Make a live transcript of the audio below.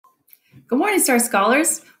Good morning, Star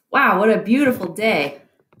Scholars. Wow, what a beautiful day.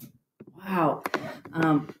 Wow.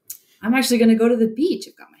 I'm actually going to go to the beach.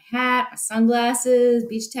 I've got my hat, my sunglasses,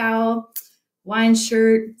 beach towel, wine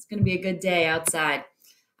shirt. It's going to be a good day outside.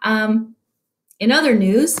 Um, in other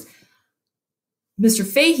news, Mr.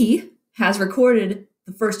 Fahey has recorded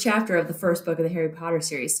the first chapter of the first book of the Harry Potter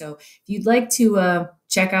series. So if you'd like to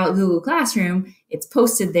check out Google Classroom, it's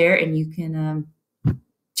posted there and you can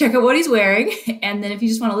check out what he's wearing. And then if you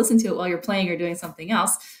just want to listen to it while you're playing or doing something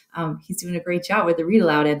else, he's doing a great job with the read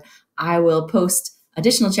aloud. And I will post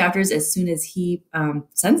additional chapters as soon as he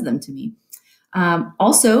sends them to me.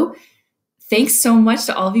 Also, thanks so much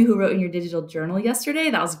to all of you who wrote in your digital journal yesterday.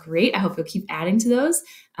 That was great. I hope you'll keep adding to those.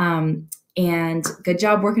 And good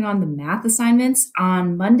job working on the math assignments.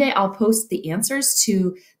 On Monday, I'll post the answers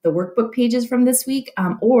to the workbook pages from this week.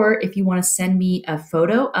 Or if you want to send me a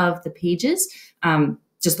photo of the pages,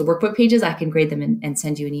 just the workbook pages, I can grade them and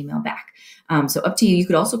send you an email back. So up to you. You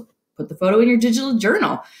could also put the photo in your digital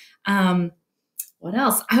journal. What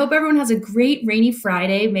else? I hope everyone has a great rainy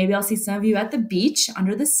Friday. Maybe I'll see some of you at the beach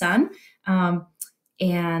under the sun.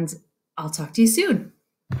 And I'll talk to you soon.